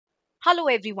Hello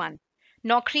everyone.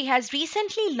 Naukri has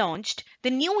recently launched the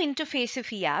new interface of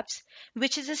eApps,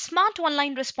 which is a smart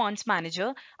online response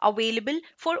manager available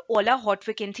for all our hot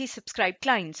vacancy subscribed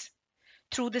clients.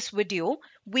 Through this video,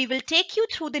 we will take you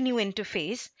through the new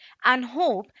interface and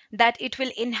hope that it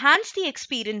will enhance the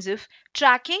experience of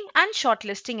tracking and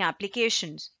shortlisting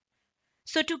applications.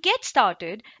 So to get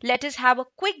started, let us have a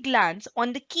quick glance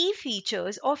on the key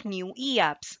features of new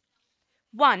eApps.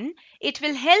 1. It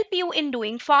will help you in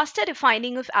doing faster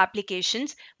refining of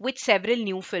applications with several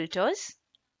new filters.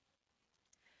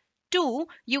 2.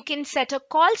 You can set a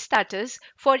call status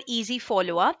for easy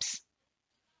follow-ups.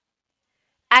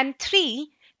 And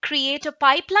 3. Create a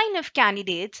pipeline of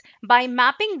candidates by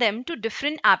mapping them to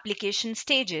different application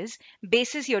stages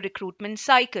basis your recruitment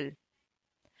cycle.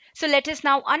 So let us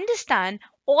now understand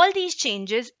all these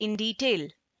changes in detail.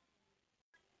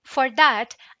 For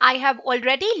that, I have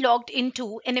already logged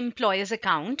into an employer's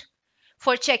account.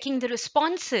 For checking the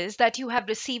responses that you have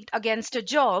received against a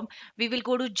job, we will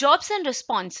go to Jobs and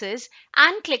Responses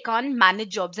and click on Manage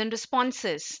Jobs and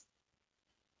Responses.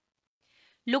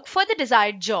 Look for the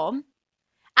desired job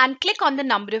and click on the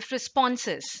number of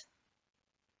responses.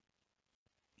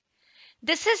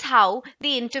 This is how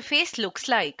the interface looks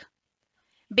like.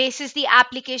 Basis the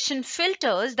application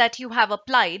filters that you have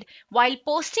applied while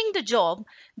posting the job,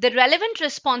 the relevant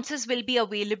responses will be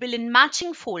available in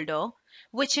matching folder,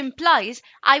 which implies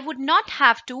I would not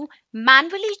have to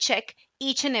manually check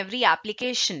each and every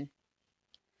application.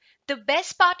 The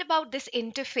best part about this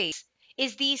interface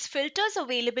is these filters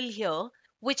available here,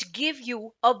 which give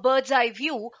you a bird's eye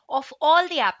view of all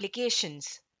the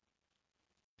applications.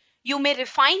 You may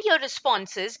refine your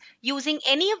responses using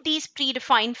any of these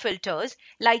predefined filters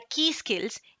like key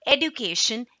skills,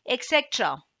 education,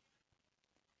 etc.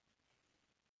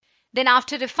 Then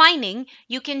after refining,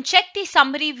 you can check the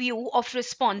summary view of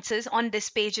responses on this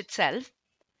page itself.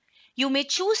 You may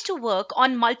choose to work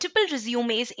on multiple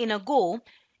resumes in a go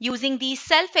using these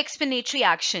self-explanatory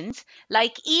actions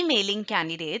like emailing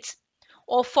candidates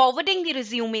or forwarding the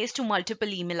resumes to multiple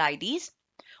email IDs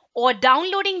or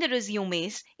downloading the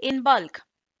resumes in bulk.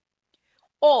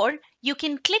 Or you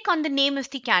can click on the name of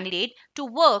the candidate to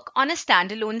work on a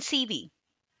standalone CV.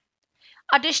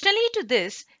 Additionally to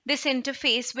this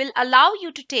interface will allow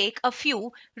you to take a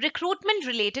few recruitment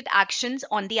related actions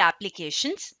on the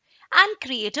applications and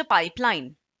create a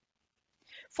pipeline.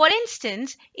 For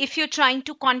instance, if you're trying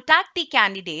to contact the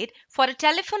candidate for a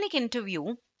telephonic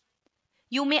interview,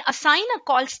 you may assign a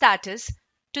call status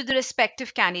to the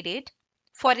respective candidate,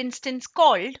 for instance,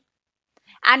 called,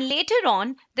 and later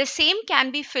on, the same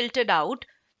can be filtered out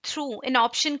through an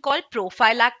option called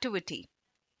Profile Activity.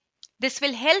 This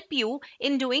will help you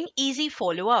in doing easy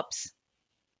follow-ups.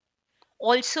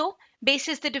 Also,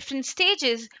 basis the different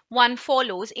stages one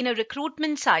follows in a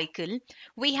recruitment cycle,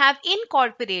 we have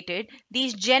incorporated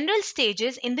these general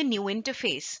stages in the new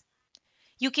interface.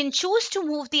 You can choose to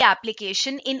move the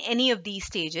application in any of these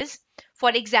stages, for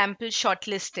example,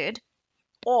 shortlisted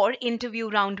or interview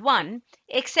round 1,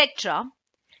 etc.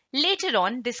 Later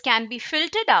on, this can be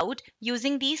filtered out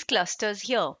using these clusters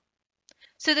here.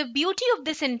 So the beauty of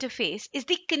this interface is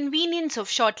the convenience of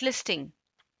shortlisting.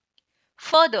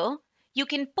 Further, you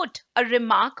can put a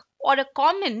remark or a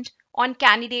comment on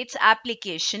candidate's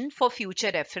application for future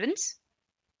reference.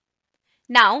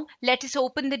 Now, let us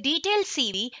open the detailed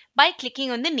CV by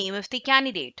clicking on the name of the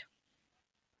candidate.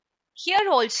 Here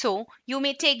also, you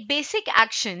may take basic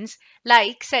actions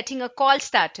like setting a call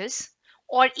status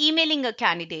or emailing a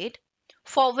candidate,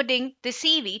 forwarding the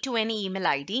CV to any email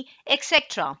ID,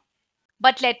 etc.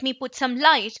 But let me put some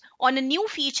light on a new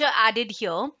feature added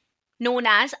here known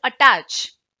as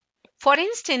Attach. For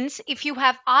instance, if you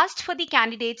have asked for the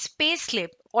candidate's payslip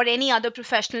or any other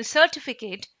professional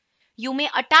certificate, you may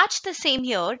attach the same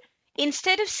here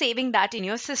instead of saving that in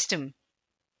your system.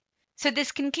 So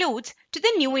this concludes to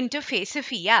the new interface of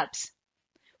eApps.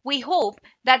 We hope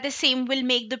that the same will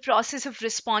make the process of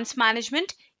response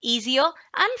management easier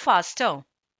and faster.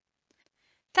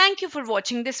 Thank you for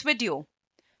watching this video.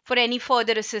 For any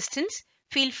further assistance,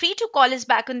 feel free to call us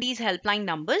back on these helpline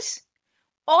numbers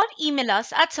or email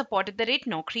us at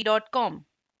support@naukri.com.